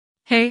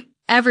Hey,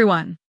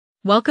 everyone!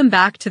 Welcome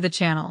back to the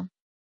channel.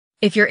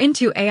 If you're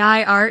into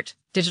AI art,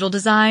 digital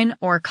design,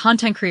 or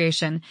content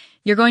creation,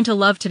 you're going to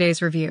love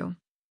today's review.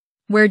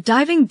 We're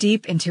diving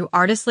deep into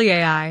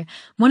artistly.ai,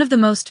 one of the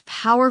most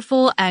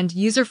powerful and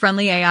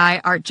user-friendly AI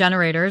art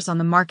generators on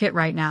the market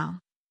right now.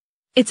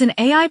 It's an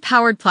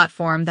AI-powered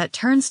platform that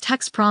turns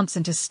text prompts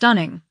into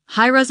stunning,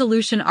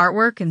 high-resolution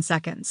artwork in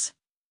seconds.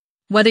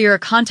 Whether you're a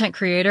content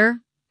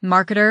creator,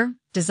 marketer,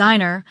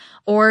 designer,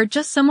 or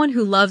just someone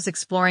who loves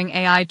exploring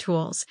AI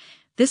tools,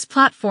 this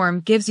platform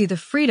gives you the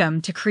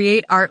freedom to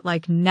create art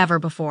like never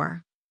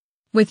before.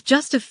 With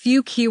just a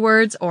few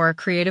keywords or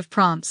creative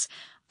prompts,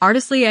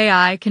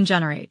 artistly.ai can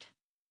generate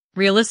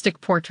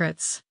realistic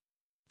portraits,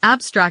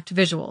 abstract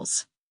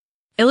visuals,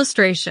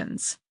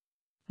 illustrations,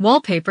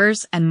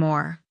 wallpapers, and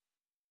more.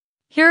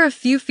 Here are a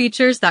few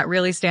features that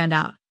really stand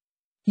out.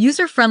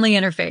 User-friendly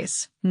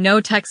interface,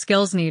 no tech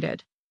skills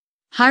needed.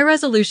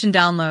 High-resolution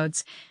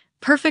downloads,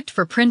 perfect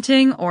for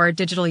printing or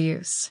digital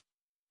use.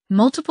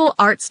 Multiple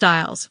art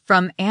styles,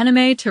 from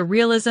anime to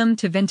realism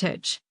to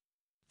vintage.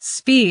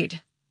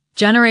 Speed,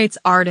 generates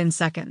art in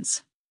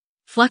seconds.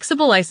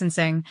 Flexible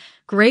licensing,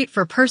 great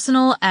for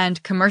personal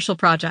and commercial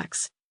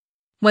projects.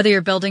 Whether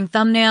you're building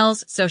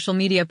thumbnails, social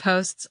media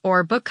posts,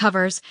 or book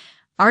covers,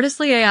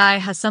 artistly.ai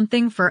has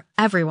something for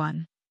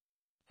everyone.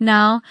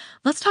 Now,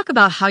 let's talk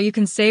about how you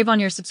can save on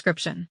your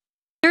subscription.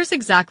 Here's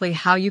exactly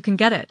how you can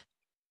get it.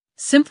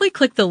 Simply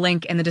click the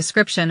link in the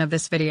description of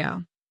this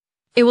video.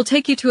 It will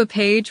take you to a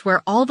page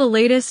where all the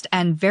latest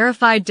and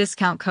verified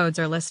discount codes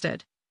are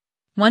listed.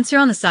 Once you're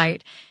on the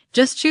site,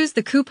 just choose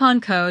the coupon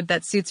code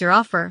that suits your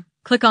offer,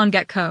 click on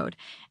Get Code,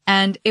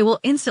 and it will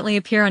instantly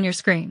appear on your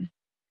screen.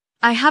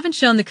 I haven't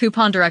shown the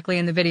coupon directly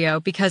in the video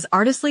because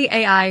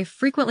artistly.ai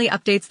frequently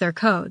updates their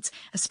codes,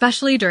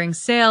 especially during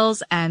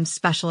sales and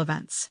special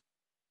events.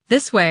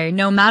 This way,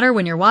 no matter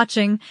when you're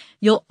watching,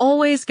 you'll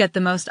always get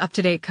the most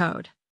up-to-date code.